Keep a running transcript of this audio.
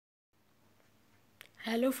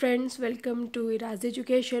Hello friends, welcome to Iraz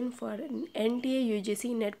Education for an NTA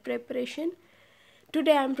UGC net preparation.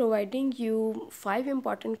 Today I am providing you 5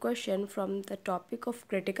 important questions from the topic of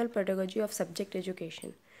critical pedagogy of subject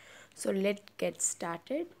education. So let's get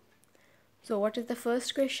started. So what is the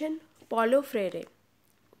first question? Paulo Freire,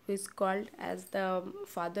 who is called as the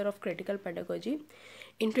father of critical pedagogy,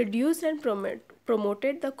 introduced and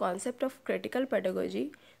promoted the concept of critical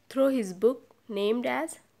pedagogy through his book named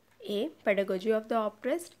as A. Pedagogy of the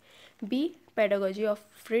Oppressed, B. Pedagogy of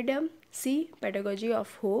Freedom, C. Pedagogy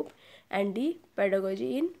of Hope, and D.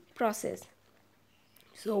 Pedagogy in Process.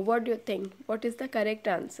 So what do you think? What is the correct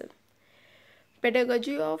answer?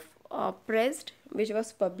 Pedagogy of Oppressed, which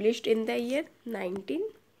was published in the year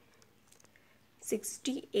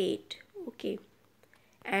 1968. Okay.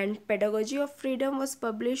 And Pedagogy of Freedom was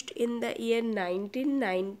published in the year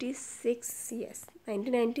 1996. Yes,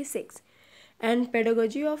 1996. And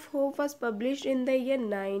Pedagogy of Hope was published in the year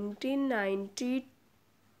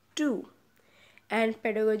 1992. And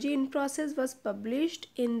Pedagogy in Process was published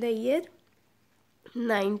in the year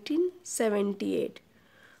 1978.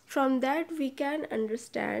 From that we can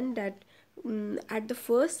understand that at the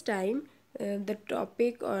first time the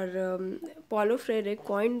topic or Paulo Freire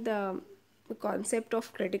coined the concept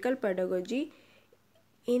of critical pedagogy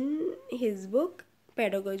in his book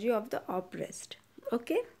Pedagogy of the Oppressed.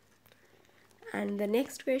 Okay, and the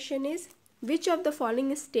next question is, which of the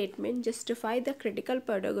following statements justify the critical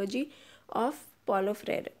pedagogy of Paulo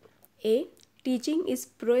Freire? A. Teaching is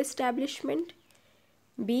pro-establishment.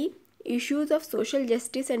 B. Issues of social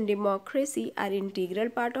justice and democracy are integral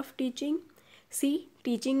part of teaching. C.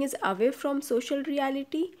 Teaching is away from social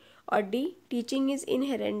reality. Or D. Teaching is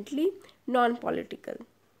inherently non-political.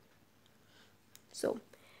 So,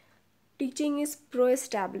 teaching is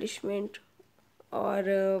pro-establishment,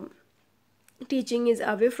 or teaching is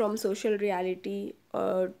away from social reality,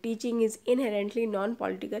 or teaching is inherently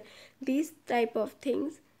non-political. These type of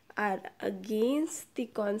things are against the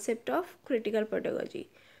concept of critical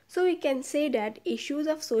pedagogy. So we can say that issues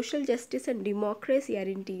of social justice and democracy are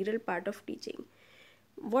integral part of teaching.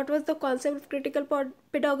 What was the concept of critical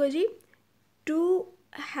pedagogy? To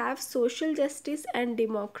have social justice and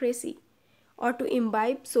democracy, or to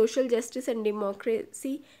imbibe social justice and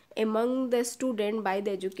democracy among the student by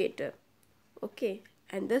the educator. Okay,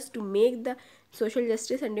 and thus to make the social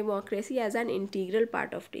justice and democracy as an integral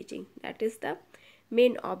part of teaching. That is the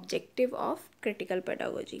main objective of critical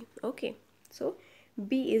pedagogy. Okay, so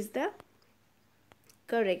B is the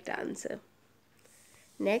correct answer.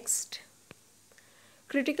 Next,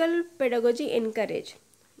 critical pedagogy encourage.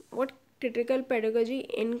 What critical pedagogy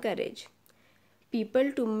encourage?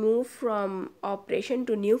 People to move from operation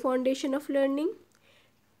to new foundation of learning.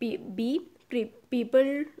 B.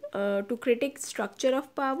 People to critique structure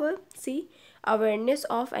of power. C. Awareness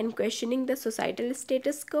of and questioning the societal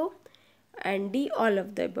status quo. And D. All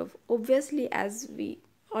of the above. Obviously, as we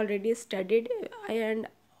already studied, and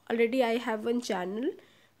already I have one channel,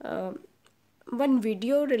 one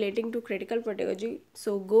video relating to critical pedagogy.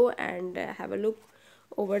 So go and have a look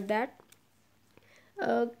over that.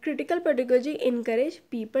 Critical pedagogy encourage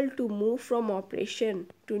people to move from operation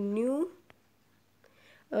to new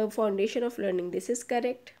foundation of learning. This is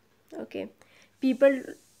correct. Okay, people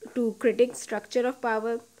to critique structure of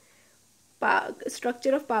power.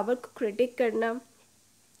 Structure of power को critic करना,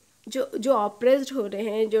 जो oppressed हो रहे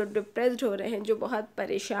हैं, जो depressed हो रहे हैं, जो बहुत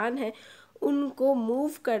परेशान हैं, उनको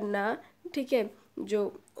मूव करना. ठीक है,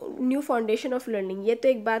 जो न्यू फाउंडेशन ऑफ लर्निंग, ये तो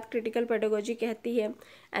एक बात क्रिटिकल पेडागोजी कहती है.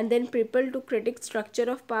 And then people to critic structure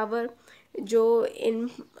of power, जो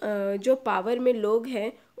पावर में लोग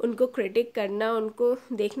हैं उनको क्रिटिक करना, उनको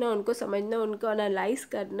देखना, उनको समझना, उनको एनालाइज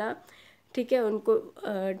करना. ठीक है, उनको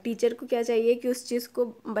टीचर को क्या चाहिए कि उस चीज़ को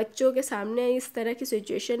बच्चों के सामने इस तरह की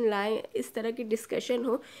सिचुएशन लाएं, इस तरह की डिस्कशन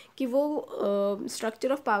हो कि वो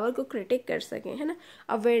स्ट्रक्चर ऑफ पावर को क्रिटिक कर सकें, है ना.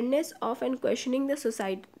 Awareness of and questioning the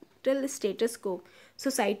societal status को,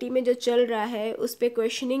 सोसाइटी में जो चल रहा है उस पर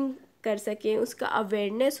क्वेश्चनिंग कर सकें, उसका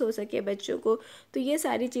अवेयरनेस हो सके बच्चों को. तो ये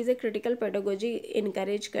सारी चीज़ें क्रिटिकल पेडागोजी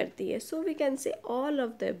इनकरेज करती है. So we can say all of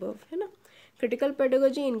the above, है ना. Critical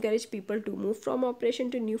pedagogy encourage people to move from operation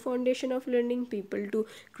to new foundation of learning, people to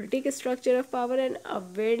critique structure of power, and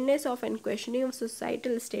awareness of and questioning of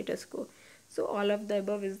societal status quo. So all of the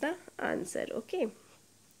above is the answer. Okay.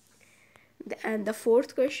 And the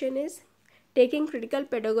fourth question is, taking critical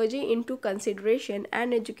pedagogy into consideration,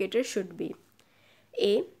 an educator should be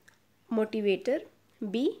A. motivator,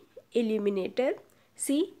 B. illuminator,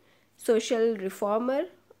 C. social reformer,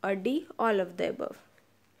 or D. all of the above.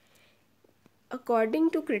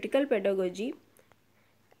 According to critical pedagogy,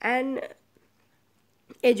 an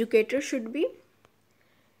educator should be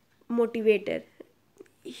motivator.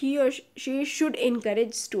 He or she should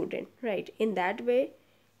encourage student, right? In that way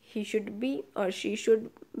he should be or she should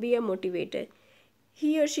be a motivator.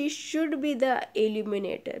 He or she should be the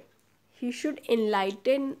illuminator. He should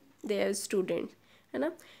enlighten their students, है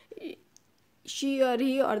ना? She or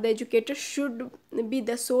he or the educator should be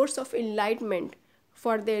the source of enlightenment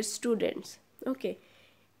for their students. Okay,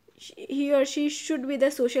 he or she should be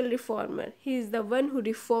the social reformer. He is the one who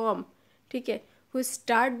reform, ठीक है, who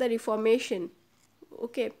start the reformation,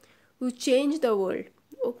 okay, who change the world.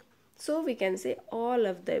 Okay. So we can say all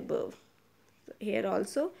of the above. Here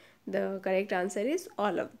also the correct answer is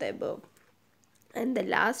all of the above. And the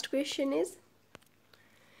last question is,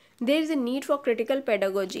 there is a need for critical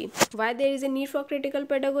pedagogy. Why there is a need for critical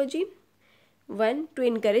pedagogy? 1. To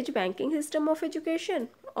encourage banking system of education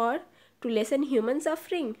or to lessen human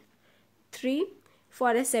suffering. 3.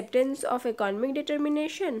 For acceptance of economic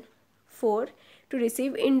determination. 4. To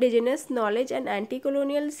receive indigenous knowledge and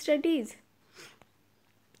anti-colonial studies.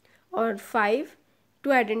 Or 5.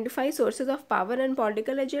 To identify sources of power and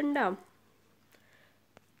political agenda.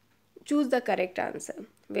 Choose the correct answer.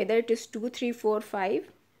 Whether it is 2, 3, 4, 5,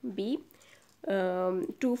 B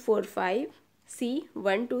 2, 4, 5, C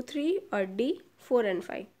 1, 2, 3 or D 4 and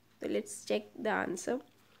 5. So let's check the answer.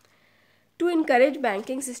 To encourage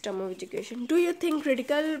banking system of education. Do you think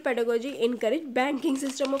critical pedagogy encourage banking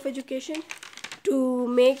system of education? To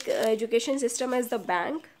make education system as the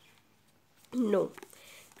bank? No.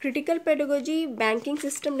 Critical pedagogy banking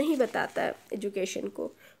system नहीं बताता है education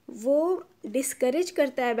को, वो discourage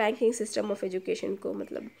करता है banking system of education को,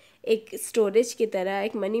 मतलब एक स्टोरेज की तरह,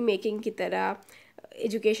 एक मनी मेकिंग की तरह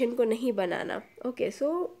एजुकेशन को नहीं बनाना. Okay,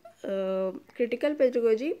 so critical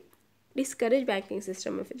pedagogy discourage banking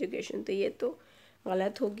system of education, तो ये तो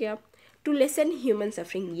गलत हो गया. To lesson human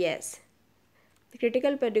suffering, yes,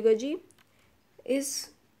 critical pedagogy is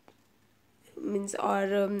means or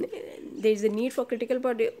there is a need for critical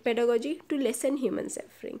pedagogy to lessen human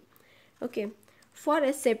suffering. Okay, for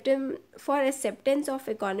acceptance of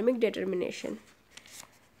economic determination.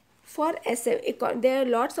 There are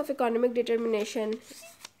lots of economic determination.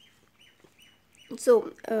 So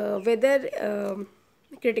whether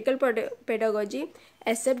critical pedagogy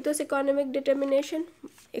accept those economic determination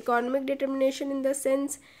in the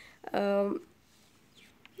sense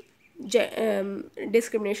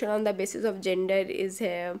discrimination on the basis of gender is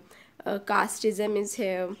here, casteism is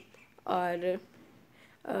here, or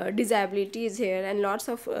disability is here, and lots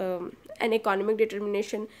of an economic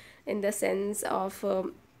determination in the sense of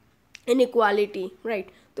inequality, right?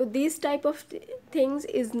 So these type of things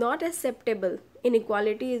is not acceptable.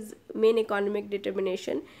 Inequality is main economic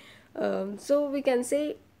determination. So we can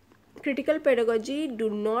say critical pedagogy do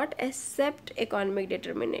not accept economic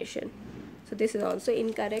determination. So this is also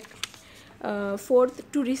incorrect. Fourth,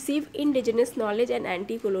 to receive indigenous knowledge and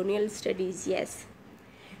anti-colonial studies. Yes,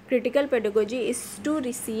 critical pedagogy is to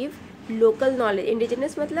receive local knowledge.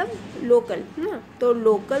 Indigenous मतलब local ना, तो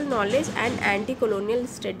local knowledge and anti-colonial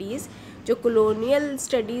studies, जो colonial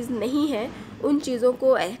studies नहीं है उन चीज़ों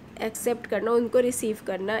को accept करना, उनको रिसीव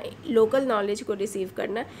करना, लोकल नॉलेज को रिसीव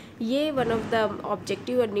करना, ये वन ऑफ द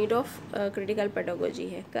ऑब्जेक्टिव और नीड ऑफ क्रिटिकल पेडागोजी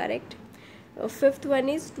है. Correct. Fifth one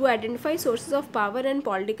is to identify sources of power and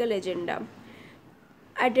political agenda.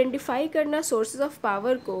 Identify करना सोर्सेज ऑफ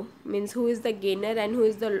पावर को, means who is the gainer and who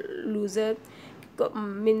is the loser,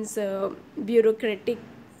 means bureaucratic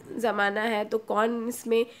ज़माना है तो कौन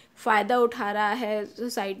इसमें फ़ायदा उठा रहा है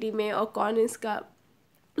सोसाइटी में और कौन इसका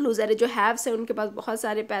लूज़र है. जो हैव्स है उनके पास बहुत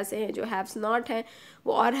सारे पैसे हैं, जो हैव्स नॉट हैं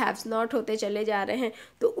वो और हैव्स नॉट होते चले जा रहे हैं.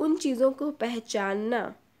 तो उन चीज़ों को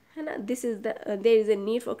पहचानना है ना, this is the there is a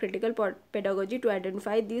need for critical pedagogy to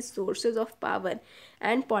identify these sources of power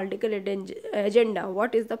and political agenda.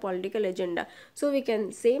 What is the political agenda? So we can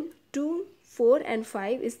say 2, 4 and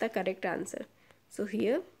 5 is the correct answer. So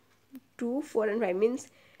here 2, 4 and 5 means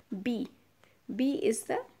B is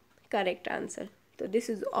the correct answer. So this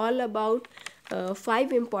is all about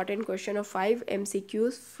 5 important question or 5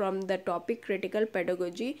 MCQs from the topic critical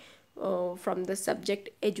pedagogy from the subject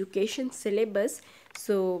education syllabus.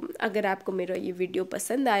 So अगर आपको मेरा ये video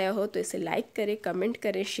पसंद आया हो तो इसे like करें, कमेंट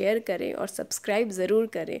करें, शेयर करें और सब्सक्राइब ज़रूर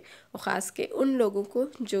करें. और ख़ास के उन लोगों को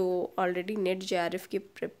जो ऑलरेडी नेट JRF की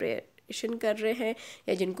प्रिपरेशन कर रहे हैं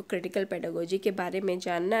या जिनको क्रिटिकल पेडागोजी के बारे में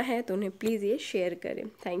जानना है तो उन्हें प्लीज़ ये शेयर करें.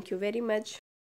 Thank you very much.